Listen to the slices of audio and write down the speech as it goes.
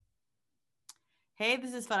Hey,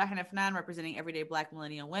 this is Farah Hanafnan, representing everyday Black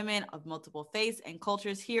millennial women of multiple faiths and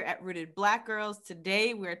cultures here at Rooted Black Girls.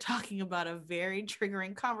 Today, we're talking about a very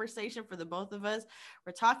triggering conversation for the both of us.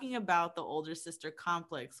 We're talking about the older sister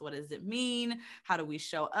complex. What does it mean? How do we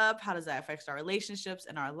show up? How does that affect our relationships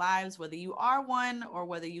and our lives? Whether you are one or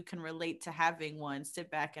whether you can relate to having one,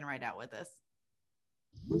 sit back and ride out with us.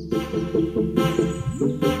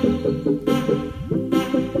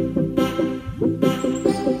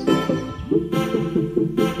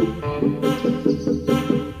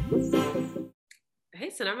 Hey,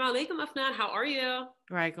 Salam alaikum, Afnan. How are you?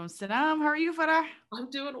 Walaikum salam. How are you, Farah? I'm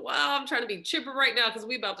doing well. I'm trying to be chipper right now because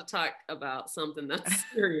we're about to talk about something that's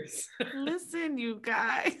serious. Listen, you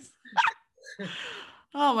guys.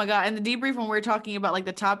 Oh my God. And the debrief when we are talking about like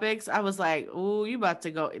the topics, I was like, oh, you about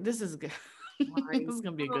to go. This is good. This is going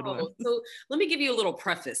to be a good one. So let me give you a little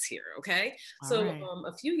preface here, okay?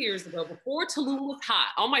 A few years ago, before Tulum was hot,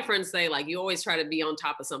 all my friends say, like, you always try to be on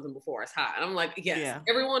top of something before it's hot. And I'm like, yes,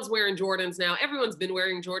 everyone's wearing Jordans now. Everyone's been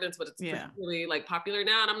wearing Jordans, but it's really like popular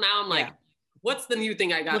now. And I'm like, what's the new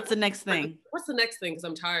thing I got? What's the next thing? What's the next thing? Because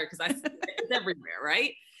I'm tired because I see it's everywhere,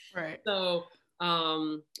 right? Right. So,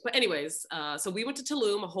 but anyways, so we went to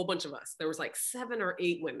Tulum, a whole bunch of us. There was like 7 or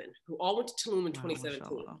 8 women who all went to Tulum in 2017.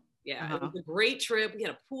 Mashallah. Yeah, It was a great trip. We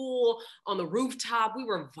had a pool on the rooftop. We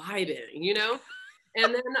were vibing, you know?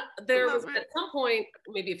 And then there was at some point,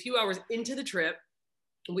 maybe a few hours into the trip,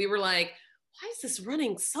 we were like, why is this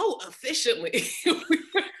running so efficiently?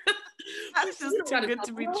 That's just too good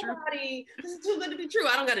to be true. This is too good to be true.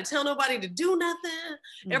 I don't got to tell nobody to do nothing.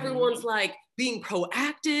 Mm-hmm. Everyone's like being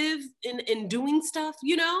proactive in doing stuff,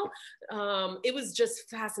 you know? It was just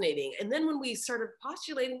fascinating. And then when we started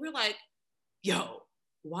postulating, we're like, yo,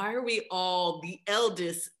 why are we all the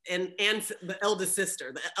eldest and the eldest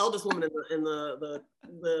sister, the eldest woman in the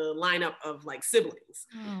lineup of like siblings?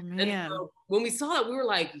 Oh man! And so when we saw that, we were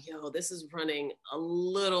like, "Yo, this is running a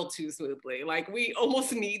little too smoothly. Like we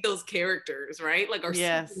almost need those characters, right? Like our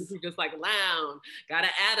siblings who just like loud, got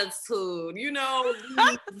an attitude, you know."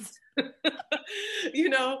 You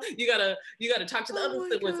know, you gotta talk to the other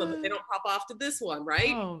siblings so that they don't pop off to this one,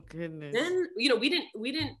 right? Oh goodness! Then you know we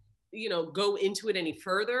didn't go into it any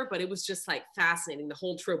further, but it was just like fascinating. The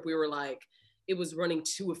whole trip, we were like, it was running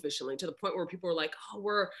too efficiently to the point where people were like, oh,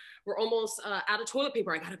 we're almost out of toilet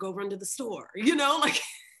paper. I got to go run to the store, you know, like,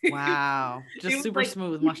 wow, just super like,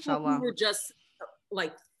 smooth. Mashallah. We were just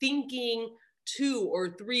like thinking 2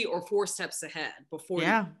 or 3 or 4 steps ahead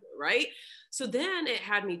before, right? So then it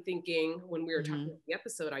had me thinking when we were talking about the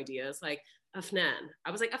episode ideas, like, Afnan.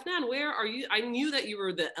 I was like, Afnan, where are you? I knew that you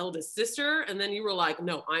were the eldest sister. And then you were like,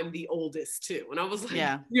 no, I'm the oldest too. And I was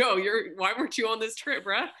like, yo, why weren't you on this trip,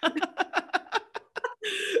 bruh?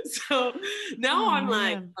 So now I'm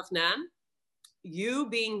like, Afnan, you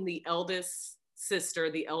being the eldest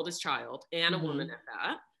sister, the eldest child, and a woman at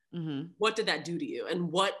that, what did that do to you?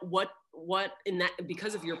 And what in that,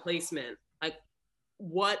 because of your placement, like,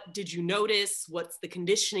 what did you notice? What's the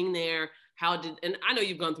conditioning there? And I know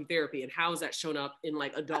you've gone through therapy, and how has that shown up in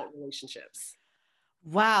like adult relationships?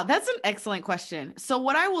 Wow, that's an excellent question. So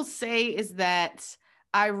what I will say is that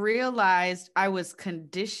I realized I was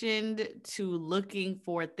conditioned to looking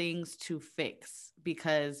for things to fix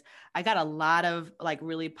because I got a lot of like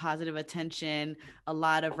really positive attention, a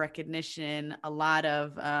lot of recognition, a lot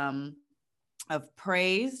of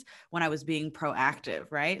praise when I was being proactive,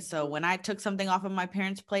 right? So when I took something off of my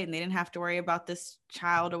parents' plate and they didn't have to worry about this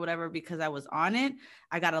child or whatever because I was on it,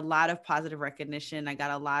 I got a lot of positive recognition. I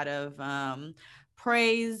got a lot of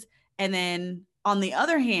praise. And then on the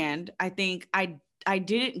other hand, I think I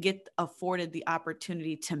didn't get afforded the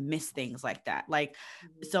opportunity to miss things like that. Like,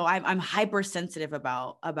 so I'm hypersensitive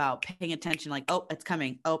about paying attention. Like, oh, it's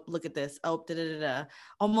coming. Oh, look at this. Oh,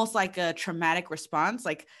 almost like a traumatic response.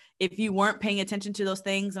 Like if you weren't paying attention to those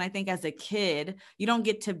things. And I think as a kid, you don't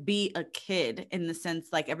get to be a kid in the sense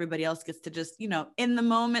like everybody else gets to just, you know, in the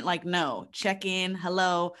moment, like, no, check in,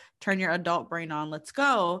 hello, turn your adult brain on, let's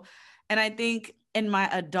go. And I think in my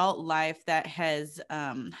adult life that has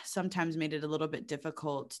sometimes made it a little bit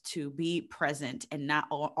difficult to be present and not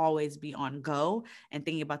always be on go and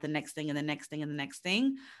thinking about the next thing and the next thing and the next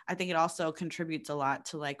thing. I think it also contributes a lot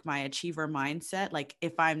to like my achiever mindset. Like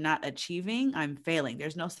if I'm not achieving, I'm failing.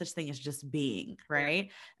 There's no such thing as just being,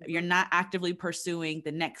 right? You're not actively pursuing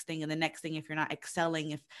the next thing and the next thing if you're not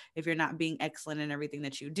excelling, if you're not being excellent in everything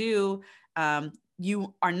that you do.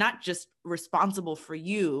 You are not just responsible for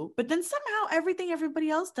you, but then somehow everything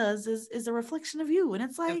everybody else does is a reflection of you. And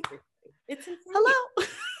it's like, it's insane. Hello.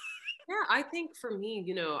 Yeah, I think for me,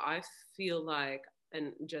 you know, I feel like,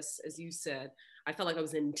 and just as you said, I felt like I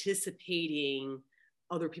was anticipating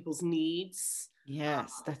other people's needs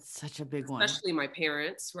Yes, that's such a big one. Especially my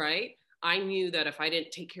parents, right? I knew that if I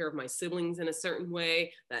didn't take care of my siblings in a certain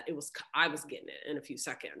way, that I was getting it in a few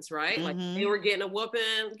seconds, right? Like they Mm-hmm. were getting a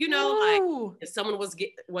whooping, you know, like Ooh. if someone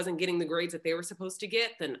wasn't getting the grades that they were supposed to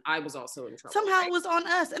get, then I was also in trouble, Somehow it right? was on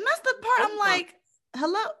us. And that's the part I'm like,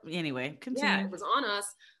 hello. Anyway, Yeah, continue. it was on us.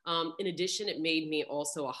 In addition, it made me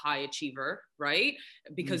also a high achiever, right?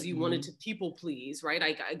 Because you wanted Mm-hmm. to people please, right?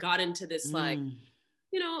 I got into this like, Mm.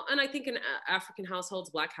 you know, and I think in African households,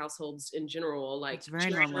 Black households in general, like It's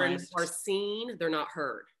very children normalized. are seen, they're not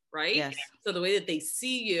heard, right? Yes. So the way that they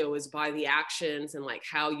see you is by the actions and like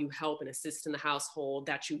how you help and assist in the household,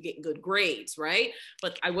 that you get good grades, right?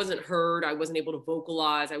 But I wasn't heard, I wasn't able to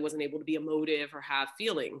vocalize, I wasn't able to be emotive or have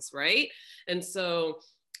feelings, right? And so,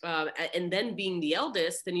 and then being the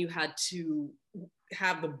eldest, then you had to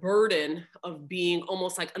have the burden of being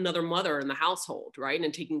almost like another mother in the household, right?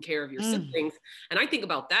 And taking care of your Mm. siblings. And I think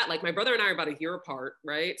about that, like my brother and I are about a year apart,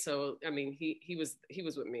 right? So I mean, he was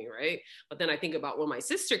with me, right? But then I think about when my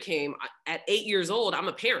sister came at 8 years old, I'm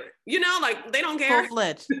a parent, you know, like they don't care.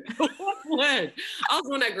 Full-fledged. I was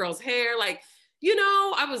doing that girl's hair, like, you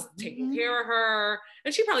know, I was taking Mm-hmm. care of her,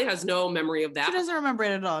 and she probably has no memory of She that. doesn't remember it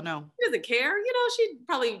at all. No. She doesn't care, you know. She'd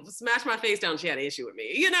probably smash my face down. She had an issue with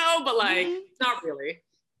me, you know, but like, Mm-hmm. not really.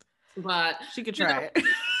 But She could you know, try it.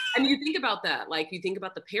 and you think about that, like you think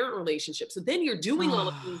about the parent relationship. So then you're doing all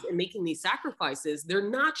of these and making these sacrifices. They're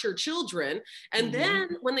not your children. And Mm-hmm.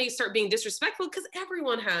 then when they start being disrespectful, because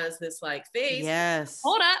everyone has this like phase, Yes.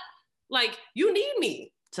 hold up, like you need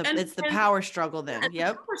me. So And it's the power struggle then. and the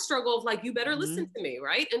Yep. power struggle of like, you better Mm-hmm. listen to me,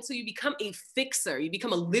 right? And so you become a fixer, you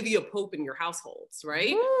become Olivia Pope in your households,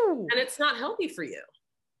 right? Woo. And it's not healthy for you.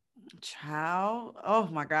 Child. Oh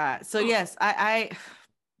my God. So yes, I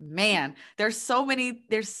man, there's so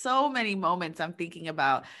many moments I'm thinking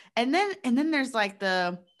about. And then there's like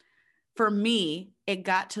for me, it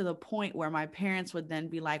got to the point where my parents would then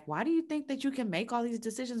be like, why do you think that you can make all these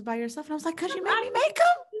decisions by yourself? And I was like, because you made me make them.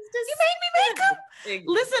 You made me make them.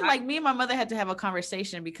 Exactly. Listen, like me and my mother had to have a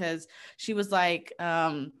conversation because she was like,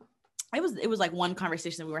 it was like one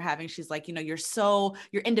conversation that we were having. She's like,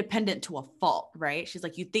 you're independent to a fault, right? She's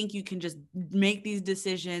like, you think you can just make these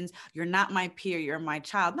decisions. You're not my peer. You're my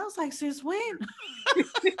child. And I was like, since when?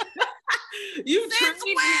 You've Since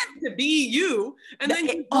trained me to be you, and then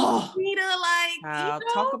you oh, want me to like,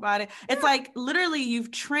 talk about it. It's like literally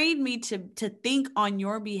you've trained me to think on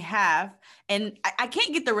your behalf, and I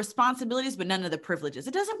can't get the responsibilities, but none of the privileges.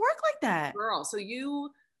 It doesn't work like that. girl.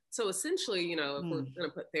 So essentially, you know, if we're going to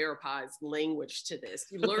put therapized language to this,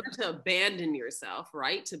 you learn to abandon yourself,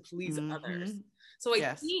 right, to please others. So I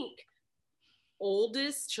Yes. think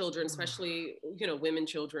oldest children, especially, you know, women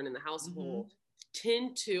children in the household,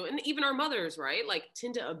 tend to, and even our mothers, right, like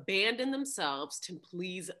tend to abandon themselves to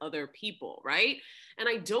please other people, right? And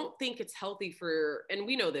I don't think it's healthy for, and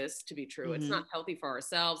we know this to be true, it's not healthy for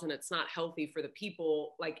ourselves, and it's not healthy for the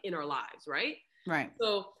people like in our lives, right? Right.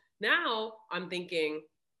 So now I'm thinking,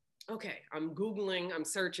 okay, I'm Googling, I'm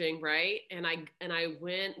searching, right? And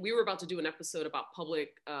we were about to do an episode about public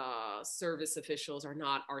service officials are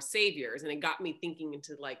not our saviors. And it got me thinking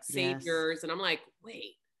into like saviors. Yes. And I'm like,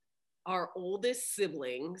 wait, our oldest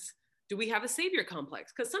siblings, do we have a savior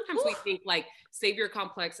complex? Because sometimes we think like savior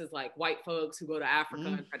complex is like white folks who go to Africa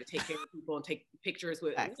and try to take care of people and take pictures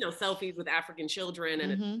with, selfies with African children,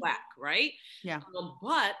 and it's Black, right? Yeah.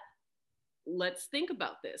 But let's think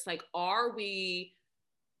about this. Like, are we,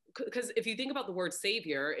 because if you think about the word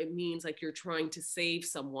savior, it means like you're trying to save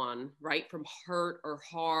someone, right, from hurt or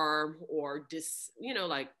harm or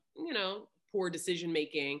poor decision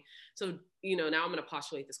making. So, now I'm going to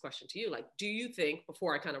postulate this question to you. Like, do you think,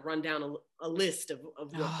 before I kind of run down a list of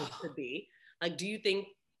what this could be, like, do you think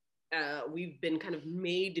we've been kind of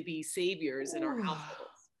made to be saviors in our households?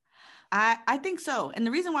 I think so. And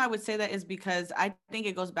the reason why I would say that is because I think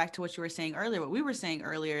it goes back to what you were saying earlier. What we were saying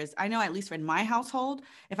earlier is, I know at least in my household,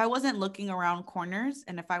 if I wasn't looking around corners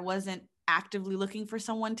and if I wasn't actively looking for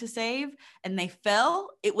someone to save and they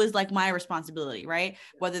fell, it was like my responsibility, right?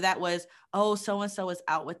 Whether that was, oh, so-and-so is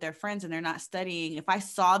out with their friends and they're not studying. If I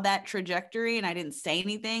saw that trajectory and I didn't say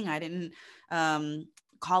anything, I didn't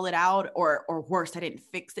call it out, or worse, I didn't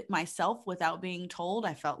fix it myself without being told,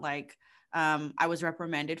 I felt like I was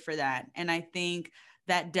reprimanded for that. And I think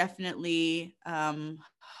that definitely, oh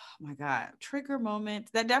my God, trigger moment.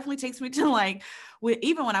 That definitely takes me to like,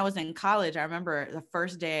 even when I was in college, I remember the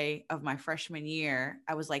first day of my freshman year,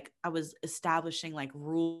 I was establishing like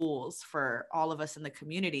rules for all of us in the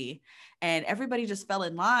community, and everybody just fell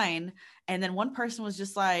in line. And then one person was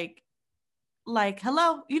just like, like,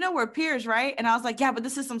 hello, we're peers, right? And I was like, yeah, but the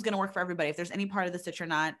system's going to work for everybody. If there's any part of this that you're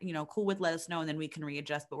not, cool with, let us know. And then we can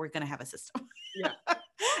readjust, but we're going to have a system. Yeah.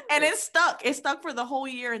 And it stuck for the whole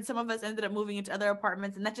year. And some of us ended up moving into other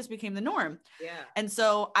apartments, and that just became the norm. Yeah. And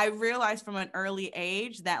so I realized from an early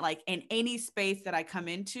age that like in any space that I come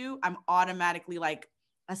into, I'm automatically like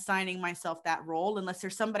assigning myself that role, unless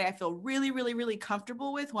there's somebody I feel really, really, really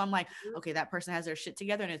comfortable with, who I'm like, okay, that person has their shit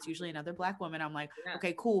together, and it's usually another Black woman. I'm like,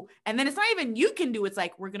 okay, cool. And then it's not even you can do, it's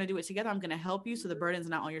like, we're going to do it together. I'm going to help you. So the burden's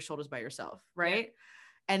not on your shoulders by yourself. Right. Yeah.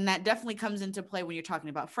 And that definitely comes into play when you're talking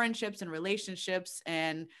about friendships and relationships.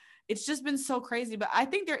 And it's just been so crazy. But I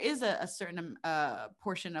think there is a certain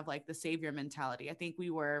portion of like the savior mentality. I think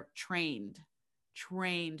we were trained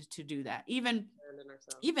to do that. Even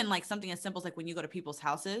like something as simple as like when you go to people's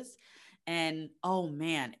houses and, oh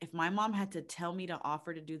man, if my mom had to tell me to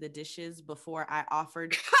offer to do the dishes before I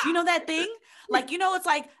offered, that thing, like, it's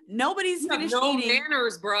like nobody's finished eating.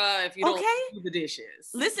 Manners, bruh, if you don't do the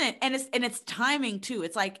dishes. Listen, and it's timing too.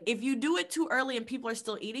 It's like, if you do it too early and people are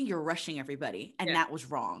still eating, you're rushing everybody. And that was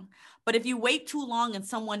wrong. But if you wait too long and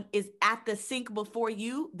someone is at the sink before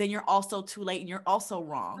you, then you're also too late and you're also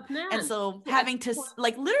wrong. And so having to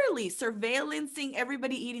like literally surveillancing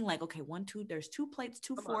everybody eating, like, okay, 1, 2, there's 2 plates,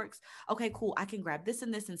 2 forks. Okay, cool. I can grab this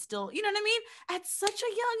and this and still, you know what I mean? At such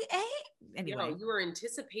a young age. Anyway. You are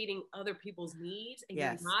anticipating other people's needs and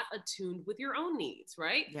you're not attuned with your own needs,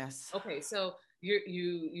 right? Yes. Okay, so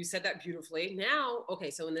you said that beautifully. Now, okay,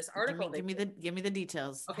 so in this article, give me the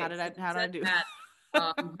details. Okay, how did I do that?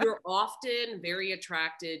 You're often very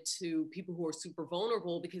attracted to people who are super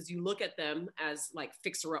vulnerable because you look at them as like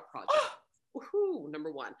fixer-up projects. Woohoo,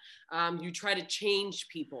 number one. You try to change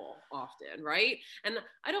people often, right? And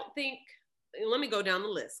I don't think, let me go down the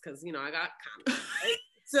list because, I got comments, right?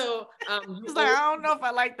 So it's like, I don't know if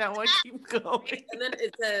I like that one. Keep going. And then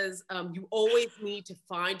it says you always need to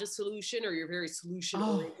find a solution, or you're very solution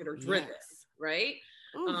oriented or driven, right?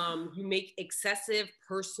 You make excessive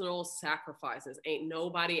personal sacrifices. Ain't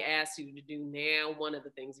nobody asked you to do now one of the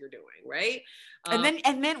things you're doing, right?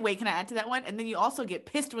 And then wait, can I add to that one? And then you also get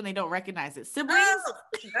pissed when they don't recognize it. Siblings?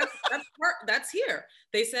 That's here.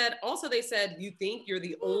 They said you think you're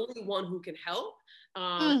the only one who can help.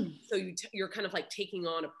 So you're kind of like taking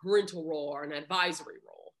on a parental role or an advisory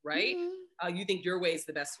role, right? You think your way is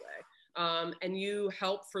the best way. And you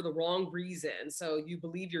help for the wrong reason. So you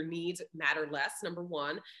believe your needs matter less, number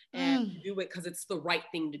one, and you do it because it's the right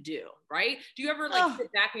thing to do, right? Do you ever like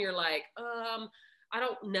sit back and you're like, I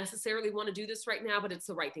don't necessarily want to do this right now, but it's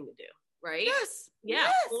the right thing to do, right? Yes. Yeah,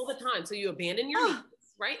 yes. All the time. So you abandon your needs,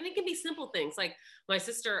 right? And it can be simple things. Like my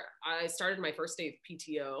sister, I started my first day of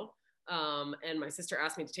PTO. And my sister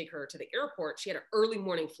asked me to take her to the airport. She had an early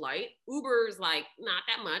morning flight. Uber's like, not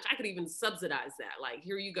that much. I could even subsidize that. Like,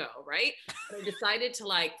 here you go, right? But I decided to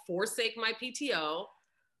like forsake my PTO,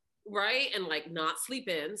 right? And like not sleep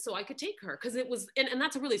in so I could take her. Cause it was, and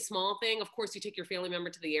that's a really small thing. Of course, you take your family member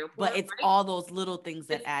to the airport. But it's all those little things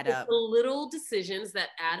that add up. The little decisions that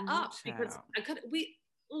add up. Because I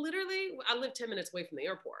live 10 minutes away from the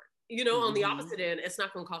airport. On the opposite end, it's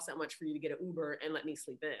not going to cost that much for you to get an Uber and let me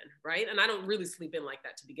sleep in, right? And I don't really sleep in like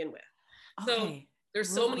that to begin with. Okay, so there's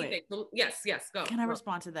so many things. Yes, go. Can I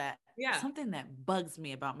respond to that? Yeah. Something that bugs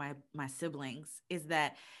me about my siblings is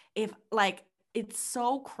that if like, it's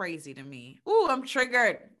so crazy to me. Ooh, I'm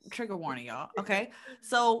triggered. Trigger warning, y'all. Okay.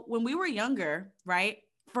 So when we were younger, right?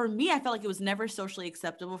 For me, I felt like it was never socially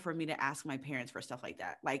acceptable for me to ask my parents for stuff like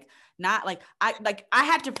that. Like, not like I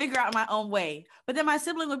had to figure out my own way. But then my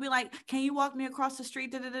sibling would be like, "Can you walk me across the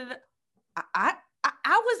street?"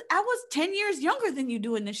 I was 10 years younger than you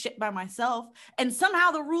doing this shit by myself, and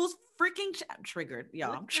somehow the rules freaking triggered,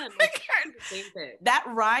 y'all. I'm triggered. That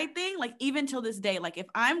ride thing, like even till this day, like if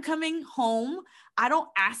I'm coming home, I don't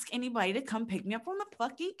ask anybody to come pick me up from the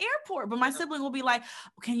fucking airport. But my sibling will be like,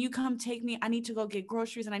 "Can you come take me? I need to go get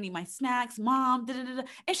groceries and I need my snacks, mom." And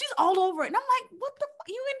she's all over it, and I'm like, "What the fuck?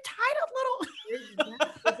 You entitled little?"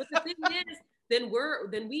 But the thing is,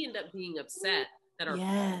 then we end up being upset that our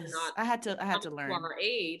parents are not. I had to learn to our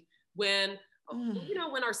aid when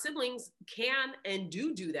when our siblings can and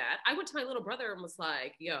do that. I went to my little brother and was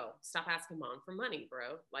like, "Yo, stop asking mom for money,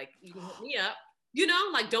 bro. Like, you can hook me up.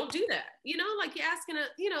 Like, don't do that. Like you're asking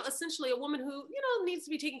essentially a woman who needs to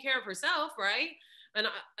be taking care of herself, right? And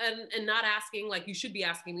not asking, like, you should be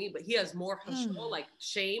asking me, but he has more like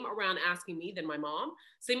shame around asking me than my mom.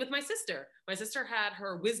 Same with my sister. My sister had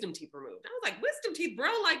her wisdom teeth removed. I was like, wisdom teeth,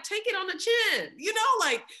 bro, like take it on the chin,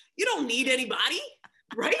 like you don't need anybody.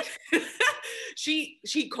 right?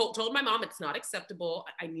 Told my mom, it's not acceptable.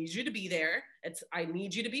 I need you to be there. I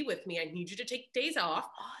need you to be with me. I need you to take days off.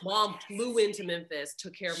 Mom flew into Memphis,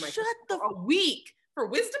 took care of my sister for a week for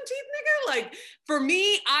wisdom teeth, nigga. Like, for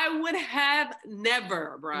me, I would have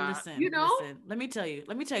never, bruh. Listen, let me tell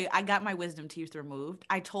you, I got my wisdom teeth removed.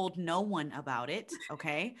 I told no one about it.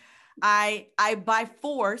 Okay. I by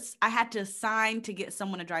force, I had to sign to get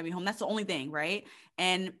someone to drive me home. That's the only thing, right?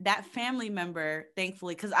 And that family member,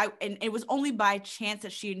 thankfully, and it was only by chance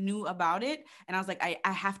that she knew about it. And I was like,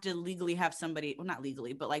 I have to legally have somebody, well, not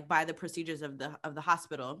legally, but like by the procedures of the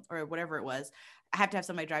hospital or whatever it was, I have to have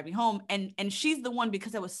somebody drive me home. And she's the one,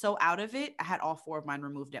 because I was so out of it, I had all 4 of mine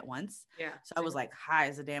removed at once. Yeah. So I was like, high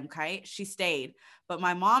as a damn kite. She stayed. But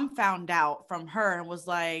my mom found out from her and was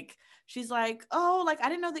like, she's like, oh, like, I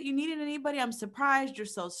didn't know that you needed anybody. I'm surprised you're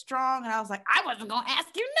so strong. And I was like, I wasn't going to ask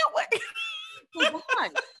you no one. So why?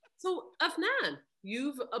 So Afnan,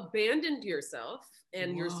 you've abandoned yourself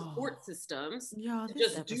and your support systems to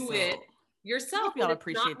just do it yourself. Y'all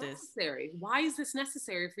appreciate this. Why is this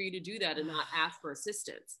necessary for you to do that and not ask for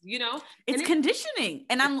assistance? You know, it's conditioning,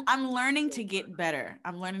 and I'm learning to get better.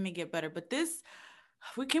 But this,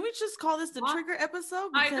 can we just call this the trigger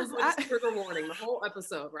episode? Because trigger warning, the whole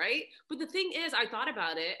episode, right? But the thing is, I thought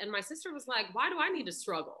about it, and my sister was like, "Why do I need to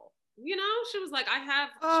struggle?" You know, she was like, I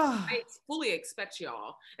fully expect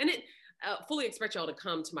y'all, and fully expect y'all to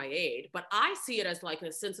come to my aid, but I see it as like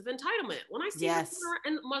a sense of entitlement when I see her,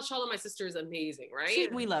 and mashallah, my sister is amazing,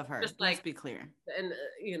 right? We love her. Just let's be clear. And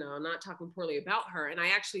you know, I'm not talking poorly about her, and I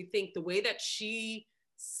actually think the way that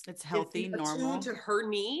it's healthy, normal to her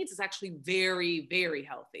needs is actually very, very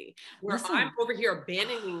healthy. Where I'm over here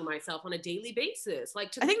abandoning myself on a daily basis.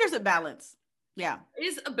 Like, I think there's a balance. Yeah. It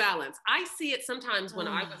is a balance. I see it sometimes when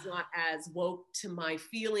I was not as woke to my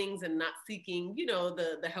feelings and not seeking, you know,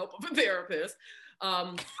 the help of a therapist.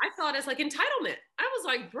 I saw it as like entitlement. I was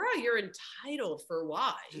like, bro, you're entitled for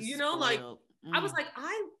why? You know, like, I was like,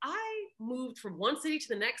 I moved from one city to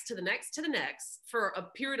the next, to the next, to the next for a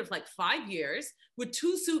period of like 5 years with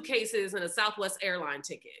 2 suitcases and a Southwest airline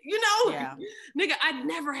ticket. You know, nigga, I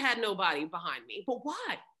never had nobody behind me. But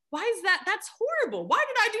why? Why is that? That's horrible. Why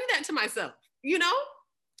did I do that to myself? You know,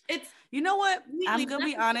 it's, you know what? I'm gonna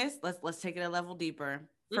be honest. Let's take it a level deeper.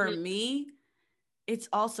 For me, it's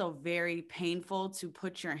also very painful to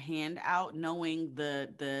put your hand out knowing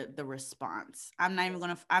the response. I'm not even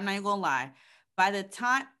gonna lie. By the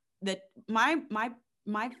time that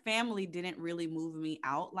my family didn't really move me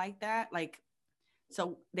out like that, like,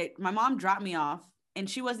 so my mom dropped me off. And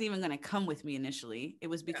she wasn't even going to come with me initially. It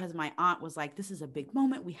was because my aunt was like, this is a big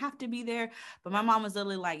moment. We have to be there. But my mom was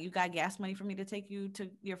literally like, you got gas money for me to take you to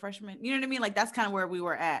your freshman? You know what I mean? Like, that's kind of where we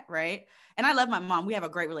were at, right? And I love my mom. We have a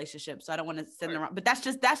great relationship. So I don't want to send them around. But that's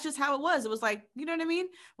just how it was. It was like, you know what I mean?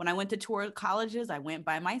 When I went to tour colleges, I went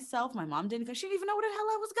by myself. My mom didn't, because she didn't even know where the hell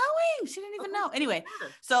I was going. She didn't even know. Anyway,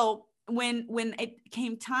 so when it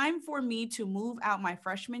came time for me to move out my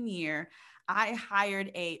freshman year, I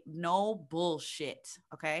hired no bullshit.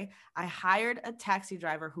 Okay. I hired a taxi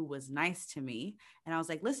driver who was nice to me. And I was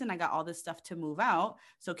like, listen, I got all this stuff to move out.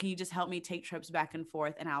 So can you just help me take trips back and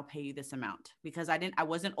forth and I'll pay you this amount? Because I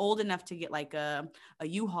wasn't old enough to get like a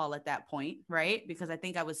U-Haul at that point. Right. Because I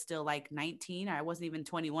think I was still like 19. I wasn't even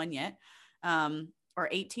 21 yet. Or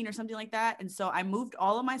 18 or something like that. And so I moved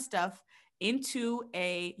all of my stuff into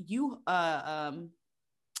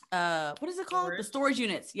what is it called? Storage. The storage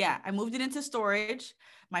units. Yeah. I moved it into storage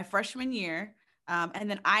my freshman year. And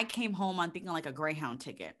then I came home on thinking like a Greyhound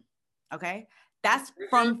ticket. Okay. That's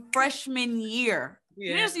from freshman year.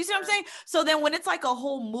 Yeah. You see what I'm saying? So then when it's like a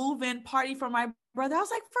whole move-in party for my brother, I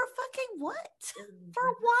was like, for fucking what?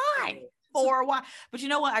 For why? For why? But you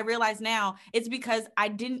know what? I realize now it's because I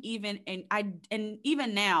didn't even, and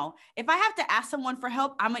even now, if I have to ask someone for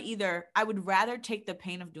help, I would rather take the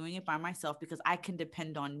pain of doing it by myself because I can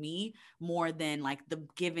depend on me more than like the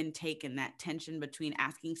give and take and that tension between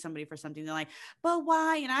asking somebody for something. They're like, but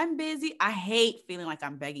why? And I'm busy. I hate feeling like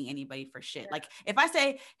I'm begging anybody for shit. Like if I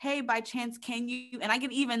say, hey, by chance, can you, and I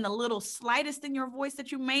get even the little slightest in your voice that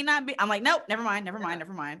you may not be, I'm like, nope, never mind.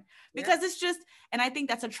 Because it's just, and I think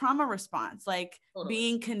that's a trauma response. Like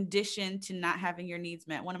being conditioned to not having your needs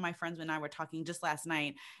met. One of my friends and I were talking just last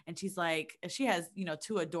night, and she's like, she has,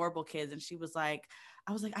 2 adorable kids. And she was like,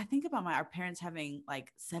 I was like, I think about our parents having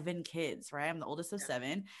like 7 kids, right? I'm the oldest of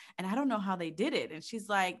 7. And I don't know how they did it. And she's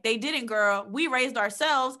like, they didn't, girl. We raised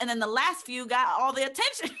ourselves. And then the last few got all the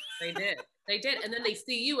attention. They did. And then they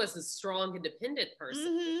see you as a strong, independent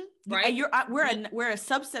person, right? We're a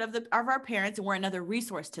subset of our parents, and we're another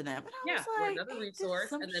resource to them. We're another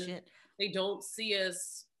resource. And then they don't see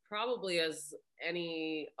us probably as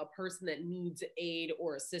a person that needs aid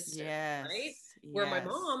or assistance, right? Yes. Where my Yes.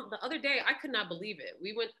 mom, the other day, I could not believe it.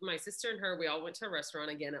 My sister and her, we all went to a restaurant.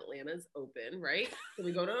 Again, Atlanta's open, right? So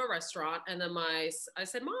we go to a restaurant, and then I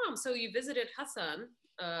said, Mom, so you visited Hassan,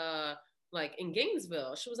 like in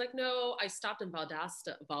Gainesville? She was like, no, I stopped in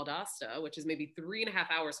Valdosta, which is maybe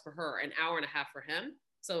 3.5 hours for her, an hour and a half for him.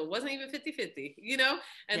 So it wasn't even 50-50, you know?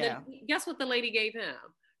 And then guess what the lady gave him?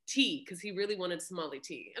 Tea, because he really wanted Somali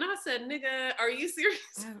tea. And I said, nigga, are you serious?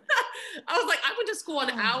 I was like, I went to school an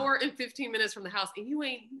hour and 15 minutes from the house, and you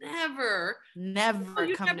ain't never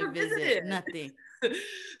come to visit. Nothing.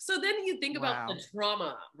 So then you think about the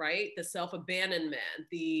trauma, right? The self-abandonment,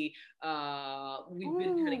 we've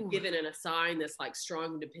been kind of given and assigned this like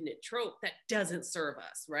strong, independent trope that doesn't serve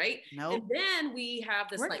us, right? No. And then we have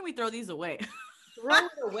this, where can we throw these away? Throw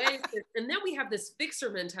it away. And then we have this fixer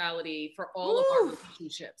mentality for all of our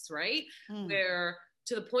relationships, right? Where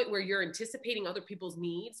to the point where you're anticipating other people's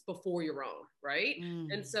needs before your own, right?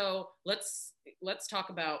 And so let's talk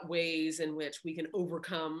about ways in which we can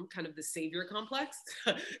overcome kind of the savior complex,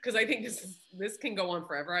 because I think this can go on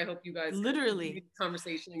forever. I hope you guys literally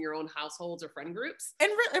conversation in your own households or friend groups.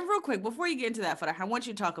 And real quick, before you get into that, Farah, I want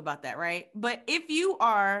you to talk about that, right? But if you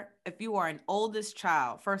are an oldest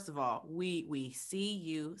child, first of all, we see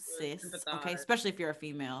you, sis, okay, especially if you're a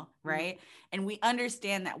female, right? And we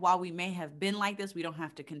understand that while we may have been like this, we don't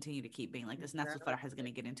have to continue to keep being like this. And that's what Farah is going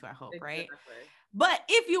to get into, I hope, right? But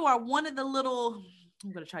if you are one of the little,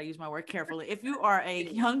 I'm going to try to use my word carefully. If you are a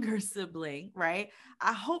younger sibling, right?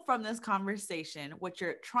 I hope from this conversation, what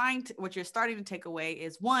you're starting to take away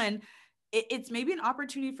is, one, it's maybe an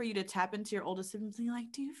opportunity for you to tap into your oldest siblings and be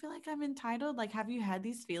like, do you feel like I'm entitled? Like, have you had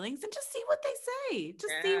these feelings? And just see what they say.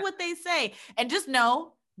 See what they say. And just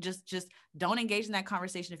know, just don't engage in that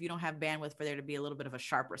conversation if you don't have bandwidth for there to be a little bit of a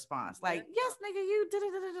sharp response. Like, yes, nigga, you did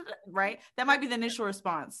it, right? That might be the initial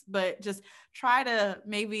response, but just try to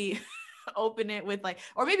maybe open it with like,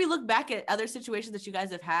 or maybe look back at other situations that you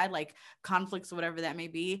guys have had, like conflicts or whatever that may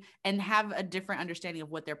be, and have a different understanding of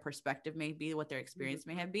what their perspective may be, what their experience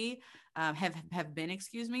may have been,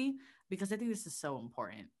 excuse me, because I think this is so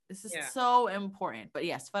important. This is so important. But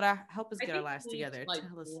yes, Farah, help us get our lives together. Like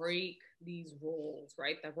break these roles,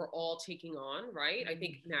 right, that we're all taking on, right? I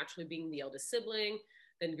think naturally being the eldest sibling,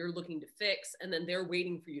 then you're looking to fix, and then they're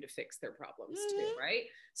waiting for you to fix their problems too, right?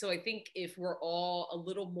 So I think if we're all a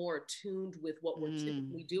little more attuned with what we're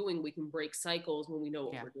typically doing, we can break cycles when we know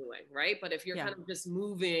what we're doing, right? But if you're kind of just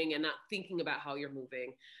moving and not thinking about how you're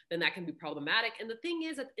moving, then that can be problematic. And the thing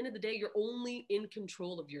is, at the end of the day, you're only in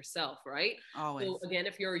control of yourself, right? Always. So again,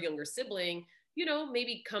 if you're a younger sibling,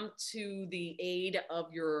 maybe come to the aid of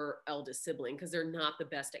your eldest sibling, because they're not the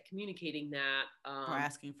best at communicating that, or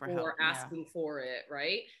asking for help, asking for it,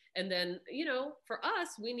 right? And then, for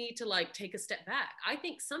us, we need to like take a step back. I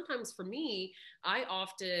think sometimes for me, I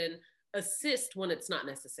often assist when it's not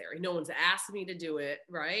necessary. No one's asked me to do it,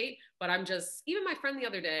 right? But I'm just, even my friend the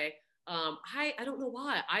other day, I don't know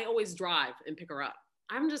why, I always drive and pick her up.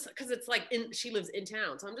 I'm just, because it's like she lives in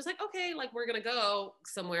town. So I'm just like, okay, like we're going to go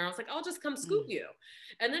somewhere. I was like, I'll just come scoop you.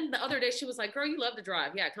 And then the other day she was like, girl, you love to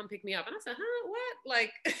drive. Yeah, come pick me up. And I said, huh, what?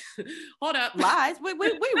 Like, hold up. Lies. Wait. Who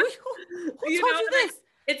told you this?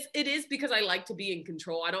 It is because I like to be in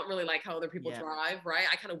control. I don't really like how other people drive, right?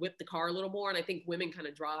 I kind of whip the car a little more. And I think women kind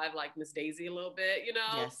of drive like Miss Daisy a little bit,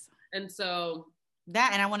 Yes. And so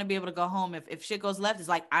that, and I want to be able to go home if shit goes left. It's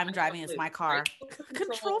like, I'm driving, it's my car. Right?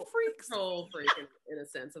 Control freak in a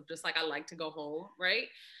sense of just like, I like to go home, right?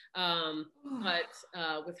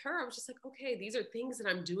 But with her, I was just like, okay, these are things that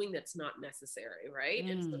I'm doing that's not necessary, right?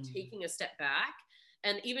 And so taking a step back.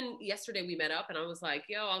 And even yesterday we met up and I was like,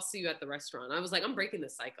 yo, I'll see you at the restaurant. I was like, I'm breaking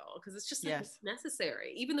this cycle because it's just like, it's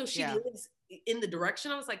necessary. Even though she lives in the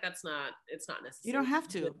direction, I was like, it's not necessary. You don't have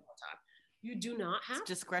to. You do not have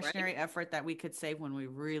discretionary effort that we could save when we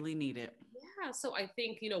really need it. Yeah. So I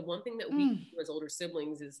think, one thing that we do as older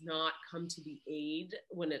siblings is not come to the aid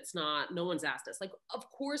when no one's asked us. Like, of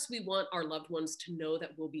course we want our loved ones to know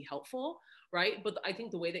that we'll be helpful, right? But I think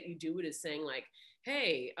the way that you do it is saying like,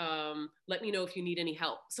 hey, let me know if you need any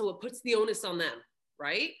help. So it puts the onus on them,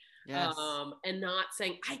 right? Yes. And not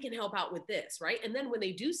saying, I can help out with this, right? And then when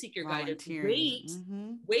they do seek your guidance,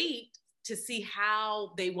 wait to see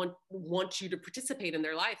how they want you to participate in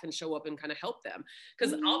their life and show up and kind of help them.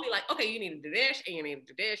 Because I'll be like, okay, you need to do this, and you need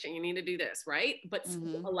to do this, and you need to do this, right? But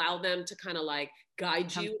allow them to kind of like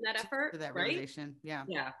guide you in that effort, that right? realization. Yeah.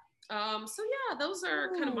 So those are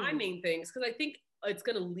kind of my main things, because I think it's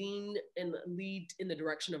going to lead in the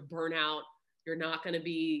direction of burnout, You're not going to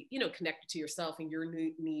be, you know, connected to yourself and your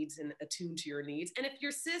needs and attuned to your needs. And if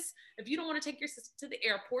if you don't want to take your sis to the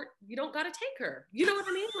airport, you don't got to take her. You know what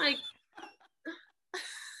I mean? Like,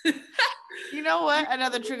 you know what?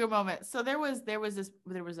 Another trigger moment. So there was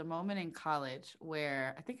a moment in college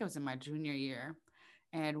where I think it was in my junior year,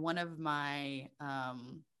 and one of my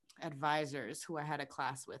advisors who I had a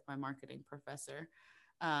class with, my marketing professor,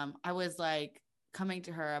 I was like coming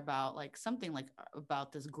to her about like something like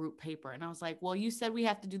about this group paper. And I was like, well, you said we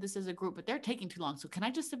have to do this as a group, but they're taking too long. So can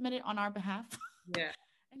I just submit it on our behalf? Yeah.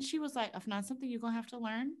 And she was like, Afnan, something you're going to have to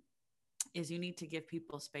learn is you need to give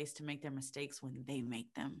people space to make their mistakes when they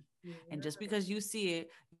make them. Yeah. And just because you see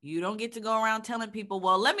it, you don't get to go around telling people,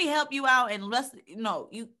 well, let me help you out. And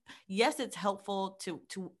yes, it's helpful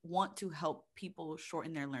to want to help people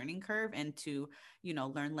shorten their learning curve and to,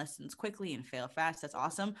 learn lessons quickly and fail fast. That's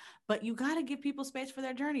awesome. But you got to give people space for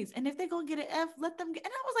their journeys. And if they go get an F, let them get,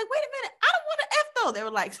 and I was like, wait a minute, I don't want an F though. They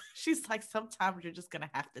were like, she's like, sometimes you're just going to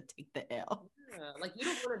have to take the L. Yeah, like you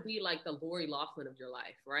don't want to be like the Lori Loughlin of your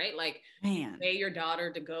life, right? Like, man, pay your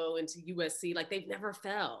daughter to go into USC, like they've never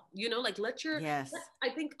fell, like I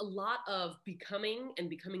think a lot of becoming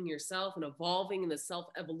yourself and evolving in the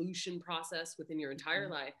self-evolution process within your entire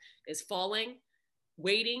life is falling,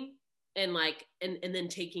 waiting, and then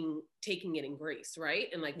taking it in grace, right?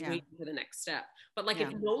 And waiting for the next step. But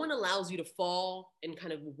if no one allows you to fall and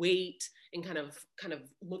kind of wait and kind of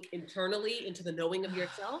look internally into the knowing of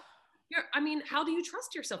yourself, how do you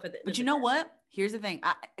trust yourself at the end? But you know what? Here's the thing.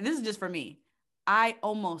 This is just for me. I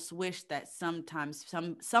almost wish that sometimes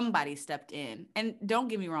somebody stepped in. And don't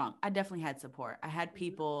get me wrong, I definitely had support. I had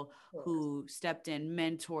people who stepped in,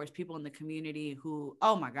 mentors, people in the community who,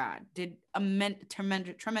 oh my God, did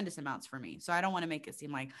tremendous amounts for me. So I don't want to make it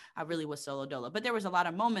seem like I really was solo dolo. But there was a lot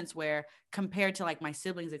of moments where, compared to my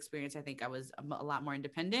siblings' experience, I think I was a lot more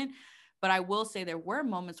independent. But I will say there were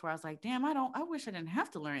moments where I was like, damn, I wish I didn't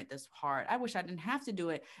have to learn it this hard. I wish I didn't have to do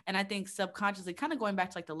it. And I think subconsciously, kind of going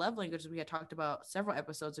back to the love languages we had talked about several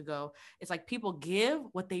episodes ago, it's like people give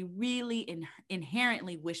what they really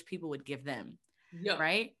inherently wish people would give them. Yeah.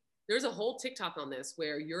 Right? There's a whole TikTok on this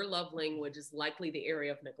where your love language is likely the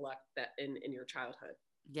area of neglect that in your childhood.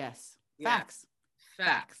 Yes. Yeah. Facts.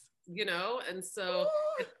 And so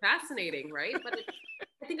it's fascinating, right? But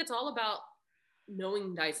I think it's all about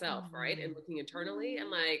knowing thyself, right? And looking internally and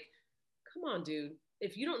come on, dude.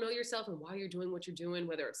 If you don't know yourself and why you're doing what you're doing,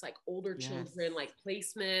 whether it's older children,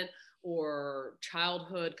 placement or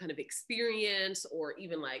childhood kind of experience, or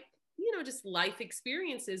even just life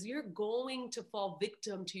experiences, you're going to fall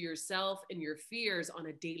victim to yourself and your fears on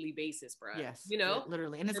a daily basis, bro. Yes.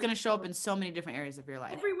 Literally. And it's going to show up in so many different areas of your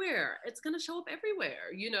life. Everywhere. It's going to show up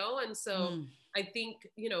everywhere, and so I think,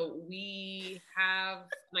 we have,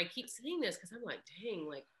 and I keep saying this because I'm like, dang,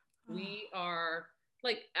 we are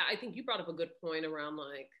I think you brought up a good point around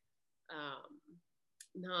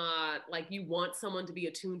not you want someone to be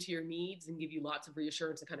attuned to your needs and give you lots of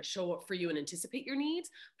reassurance and kind of show up for you and anticipate your needs.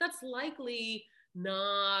 That's likely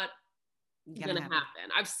not gonna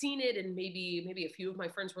happen. I've seen it in maybe a few of my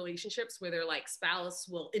friends' relationships where their spouse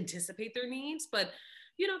will anticipate their needs, but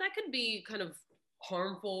that could be kind of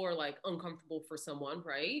harmful or uncomfortable for someone,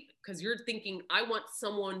 right? Because you're thinking, I want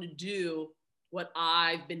someone to do what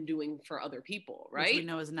I've been doing for other people, right? Which we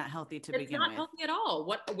know is not healthy to begin with. It's not healthy at all.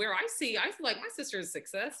 Where I feel like my sister is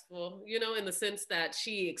successful, in the sense that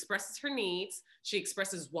she expresses her needs, she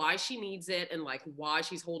expresses why she needs it and why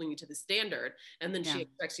she's holding you to the standard, and then she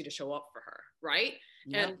expects you to show up for her, right?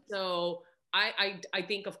 Yep. And so I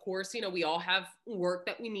think, of course, we all have work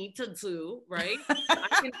that we need to do, right?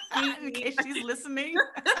 In case she's listening.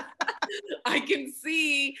 I can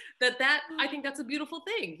see that I think that's a beautiful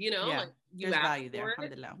thing, you there's value there.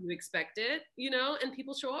 You expect it, and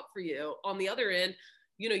people show up for you. On the other end,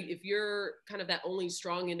 if you're kind of that only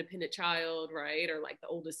strong, independent child, right? Or the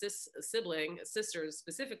oldest sibling, sisters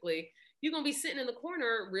specifically, you're going to be sitting in the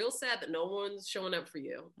corner real sad that no one's showing up for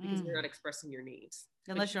you because you're not expressing your needs.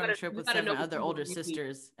 Unless you're on a trip with 7 other older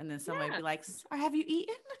sisters, and then somebody be like, have you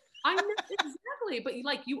eaten? I know, exactly.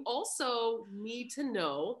 But you also need to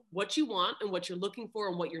know what you want and what you're looking for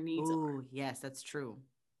and what your needs are. Yes, that's true.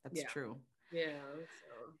 That's true. Yeah.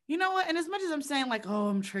 So. You know what? And as much as I'm saying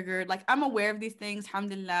I'm triggered, I'm aware of these things,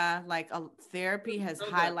 alhamdulillah, therapy has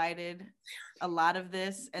highlighted a lot of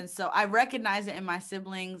this. And so I recognize it in my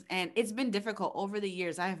siblings, and it's been difficult over the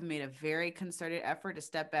years. I have made a very concerted effort to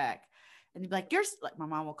step back and be my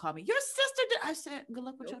mom will call me, your sister did. I said, good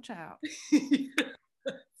luck with your child.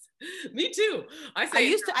 Me too. I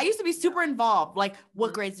used to be super involved. Like,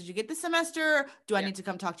 what grades did you get this semester? Do I need to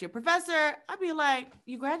come talk to your professor? I'd be like,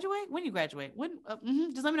 you graduate? When you graduate? When?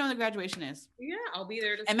 Just let me know when the graduation is. Yeah, I'll be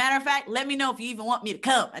there. And matter of fact, let me know if you even want me to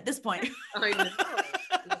come at this point. I know.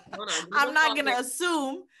 I'm not gonna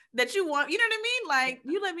assume that you want, you know what I mean? Like,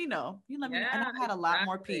 you let me know. You let me know. And I've had a lot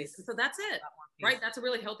more peace. So that's it. Right. That's a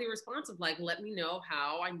really healthy response of like, let me know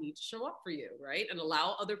how I need to show up for you. Right. And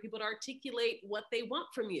allow other people to articulate what they want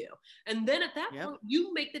from you. And then at that point,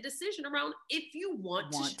 you make the decision around if you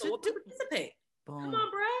want to show up and participate. Boom. Come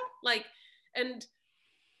on, bro. Like, and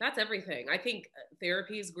that's everything. I think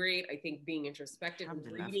therapy is great. I think being introspective and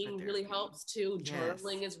reading really helps too.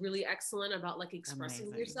 Journaling is really excellent about like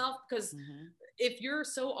expressing yourself, because if you're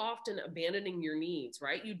so often abandoning your needs,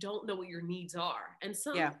 right? You don't know what your needs are. And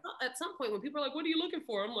at some point when people are like, what are you looking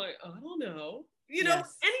for? I'm like, I don't know. You know,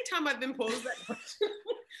 anytime I've been posed that question,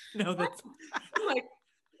 I'm like,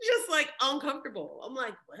 just like uncomfortable. I'm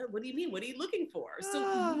like, what do you mean? What are you looking for?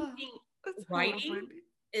 So writing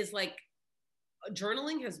is like,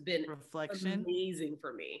 journaling has been amazing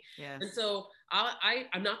for me. And so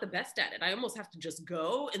I'm not the best at it. I almost have to just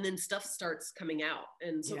go, and then stuff starts coming out.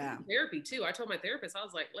 And so therapy too, I told my therapist, I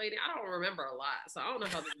was like, lady, I don't remember a lot, so I don't know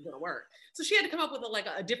how this is gonna work. So she had to come up with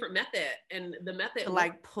a different method, and the method to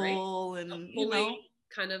like pull and you know,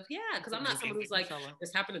 kind of, because I'm not someone who's like,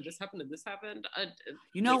 this happened and this happened and this happened.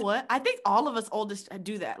 You know what? I think all of us oldest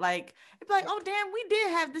do that. Like, it'd be like, oh damn, we did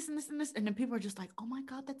have this and this and this, and then people are just like, oh my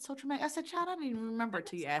god, that's so traumatic. I said, child, I didn't even remember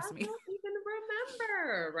till you asked me. I don't even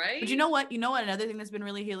remember, right? But you know what? Another thing that's been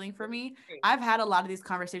really healing for me. I've had a lot of these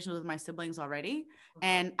conversations with my siblings already,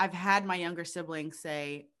 and I've had my younger siblings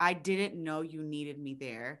say, I didn't know you needed me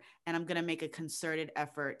there, and I'm gonna make a concerted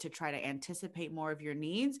effort to try to anticipate more of your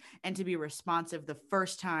needs and to be responsive the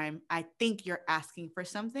first time I think you're asking for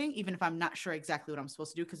something, even if I'm not sure exactly what I'm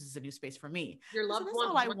supposed to do, because it's a new space for me. Your loved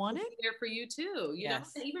ones want to be there for you too, you know,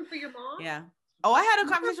 and even for your mom. Yeah. Oh, I had a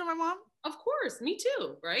conversation with my mom. Of course, me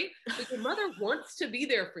too, right? Like your mother wants to be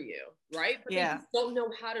there for you, right? But they just don't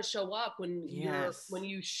know how to show up when you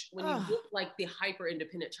look like the hyper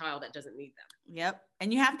independent child that doesn't need them. Yep.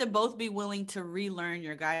 And you have to both be willing to relearn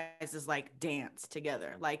your guys' like dance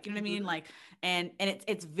together. Like, you know what I mean? Like, and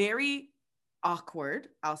it's very awkward,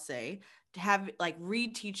 I'll say, to have like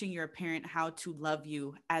reteaching your parent how to love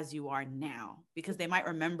you as you are now, because they might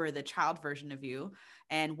remember the child version of you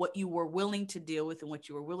and what you were willing to deal with and what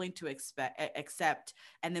you were willing to accept.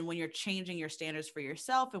 And then when you're changing your standards for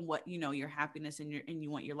yourself and what, you know, your happiness and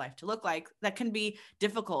you want your life to look like, that can be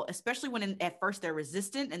difficult, especially when at first they're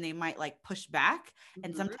resistant and they might like push back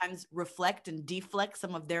and sometimes reflect and deflect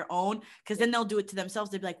some of their own, because then they'll do it to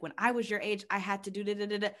themselves. They'll be like, when I was your age, I had to do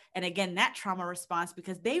da-da-da-da. And again, that trauma response,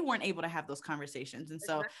 because they weren't able to have those conversations. And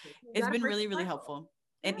so it's been really, really helpful.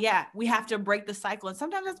 And we have to break the cycle. And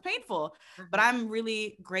sometimes that's painful, but I'm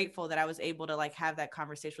really grateful that I was able to like have that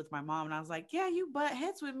conversation with my mom. And I was like, yeah, you butt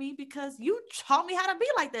heads with me because you taught me how to be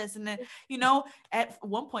like this. And then, you know, at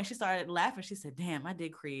one point she started laughing. She said, damn, I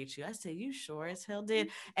did create you. I said, you sure as hell did.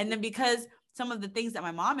 And then because some of the things that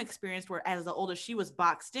my mom experienced were as the oldest, she was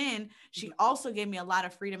boxed in. She also gave me a lot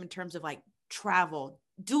of freedom in terms of like travel,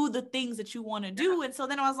 do the things that you want to do. And so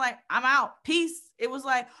then I was like, I'm out. Peace. It was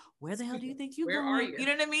like, where the hell do you think you're going? You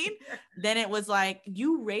know what I mean? Then it was like,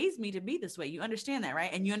 you raised me to be this way. You understand that,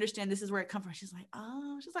 right? And you understand this is where it comes from. She's like,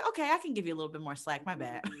 oh, okay, I can give you a little bit more slack. My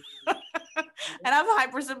bad. And I'm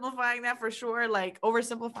hypersimplifying that for sure. Like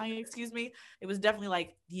oversimplifying, excuse me. It was definitely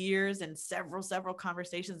like years and several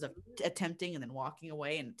conversations of attempting and then walking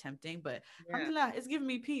away and attempting. But alhamdulillah, it's giving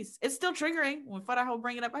me peace. It's still triggering. When Faraho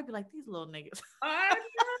bring it up, I'd be like, these little niggas. I know.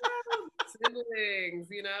 Siblings,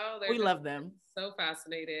 you know, we love them. So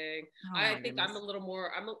fascinating. I think I'm a little more,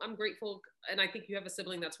 I'm grateful. And I think you have a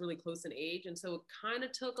sibling that's really close in age. And so it kind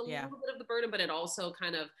of took a little bit of the burden, but it also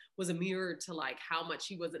kind of was a mirror to like how much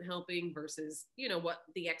he wasn't helping versus, you know, what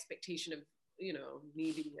the expectation of, you know,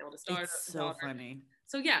 me being able to start. It's so funny.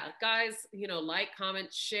 So yeah, guys, you know, like,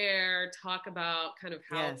 comment, share, talk about kind of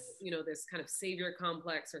how, you know, this kind of savior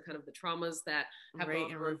complex or kind of the traumas that have gone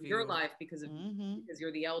through your life because of because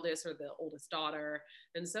you're the eldest or the oldest daughter.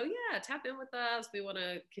 And so yeah, tap in with us. We want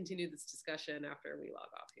to continue this discussion after we log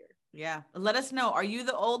off here. Yeah. Let us know. Are you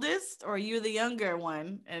the oldest or are you the younger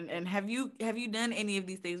one? And have you done any of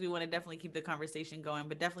these things? We want to definitely keep the conversation going,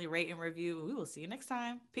 but definitely rate and review. We will see you next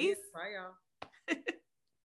time. Peace. Bye y'all.